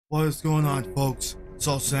What is going on, folks?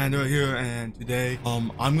 Sawsandra here, and today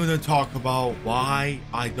I'm gonna talk about why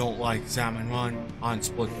I don't like Salmon Run on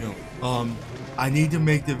Splatoon. I need to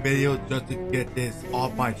make the video just to get this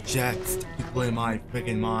off my chest, to clear my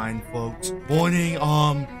freaking mind, folks. Warning,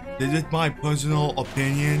 this is my personal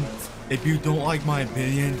opinion. If you don't like my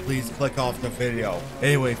opinion, please click off the video.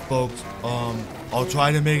 Anyway, folks, I'll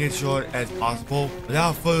try to make it short as possible.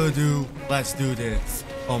 Without further ado, let's do this.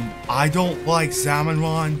 I don't like Salmon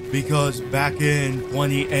Run because back in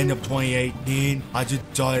end of 2018, I just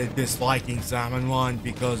started disliking Salmon Run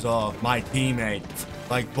because of my teammates.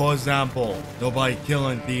 Like, for example, nobody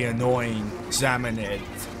killing the annoying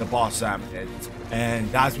salmonids, the boss salmonids. And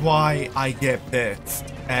that's why I get pissed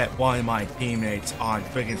at one of my teammates on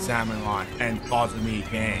freaking Salmon Run and causing me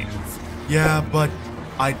games. Yeah, but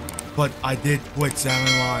I did quit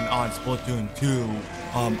Salmon Run on Splatoon 2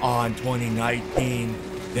 on 2019,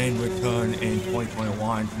 then return in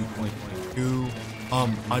 2021 to 2022.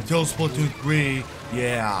 Until Splatoon 3,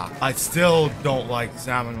 yeah, I still don't like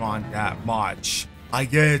Salmon Run that much. I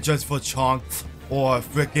get it just for chunks or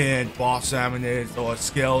freaking boss salmonids or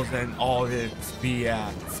skills and all this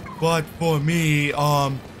BS. But for me,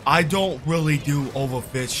 I don't really do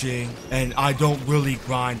overfishing and I don't really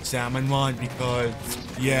grind Salmon Run because,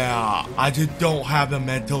 yeah, I just don't have the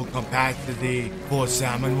mental capacity for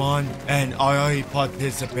Salmon Run, and I already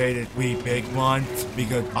participated 3 big runs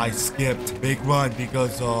because I skipped big run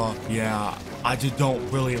because, yeah, I just don't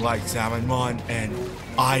really like Salmon Run, and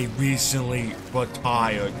I recently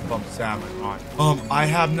retired from Salmon Run. I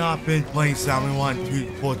have not been playing Salmon Run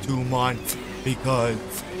for 2 months because,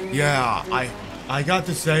 yeah, I got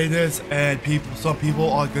to say this, and some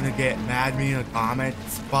people are gonna get mad at me in the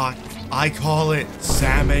comments, but I call it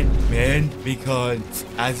Salmon Mid because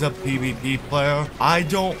as a PvP player, I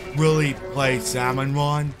don't really play Salmon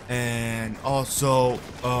Run, and also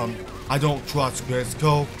I don't trust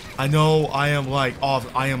Grisco. I know I am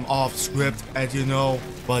off script, as you know,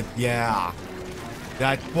 but yeah,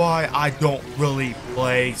 that's why I don't really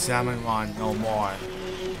play Salmon Run no more.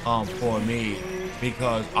 For me,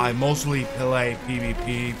 because I mostly play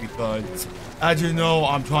PvP because, as you know,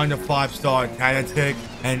 I'm trying to 5-star Kinetic,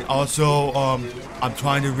 and also I'm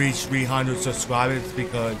trying to reach 300 subscribers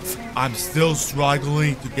because I'm still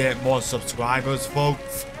struggling to get more subscribers,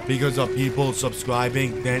 folks, because of people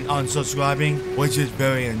subscribing then unsubscribing, which is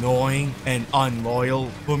very annoying and unloyal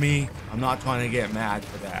for me. I'm not trying to get mad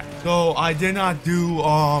for that. So I did not do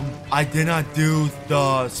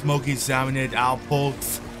the Smoky Salmonid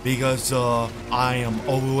outposts because I am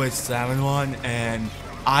over with Salmon Run, and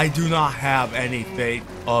I do not have any faith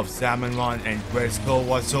of Salmon Run and Grisco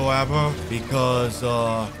whatsoever because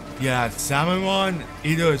yeah, Salmon Run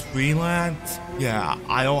either is freelance, yeah,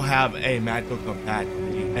 I don't have a mental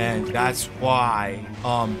capacity, and that's why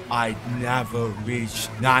I never reached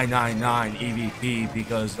 999 EVP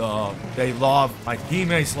because my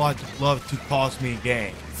teammates love to cost me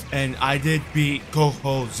games. And I did beat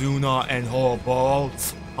Coco, Zuna, and Horoboro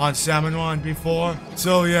on Salmon Run before.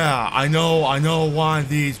 So yeah, I know one of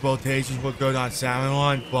these rotations were good on Salmon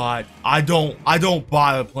Run, but I don't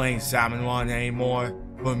bother playing Salmon Run anymore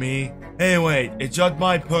for me. Anyway, it's just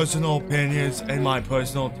my personal opinions and my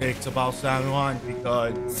personal takes about Salmon Run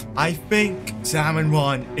because I think Salmon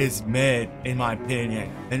Run is mid in my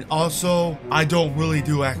opinion. And also, I don't really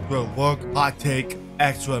do extra work. I take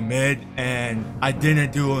extra mid, and I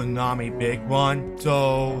didn't do a Nami big run.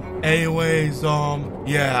 So anyways,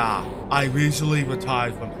 yeah, I recently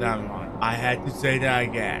retired from Salmon Run. I had to say that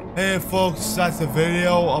again. Hey folks, that's the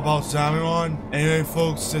video about Salmon Run. Anyway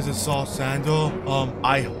folks, this is Sawsandra.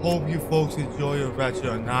 I hope you folks enjoy the rest of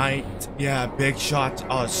your night. Yeah, big shots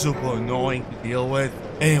are super annoying to deal with.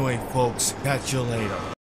 Anyway folks, catch you later.